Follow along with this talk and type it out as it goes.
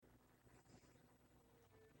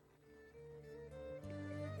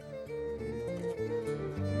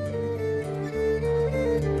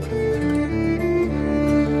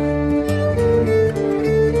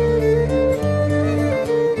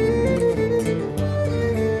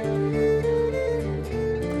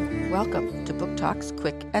Talks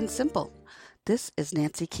Quick and Simple. This is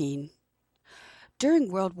Nancy Keene. During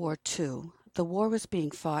World War II, the war was being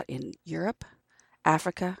fought in Europe,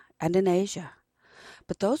 Africa, and in Asia.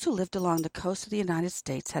 But those who lived along the coast of the United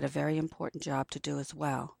States had a very important job to do as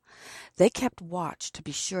well. They kept watch to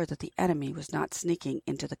be sure that the enemy was not sneaking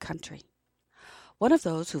into the country. One of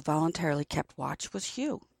those who voluntarily kept watch was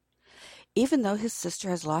Hugh. Even though his sister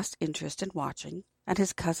has lost interest in watching, and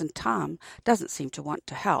his cousin Tom doesn't seem to want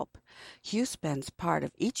to help, Hugh spends part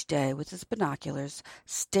of each day with his binoculars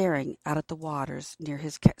staring out at the waters near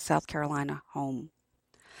his South Carolina home.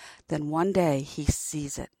 Then one day he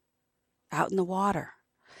sees it, out in the water.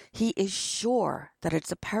 He is sure that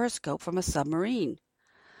it's a periscope from a submarine,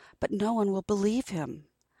 but no one will believe him.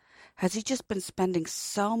 Has he just been spending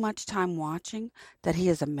so much time watching that he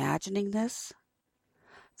is imagining this?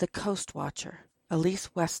 The Coastwatcher, Elise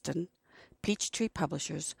Weston, Peachtree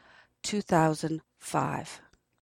Publishers, 2005.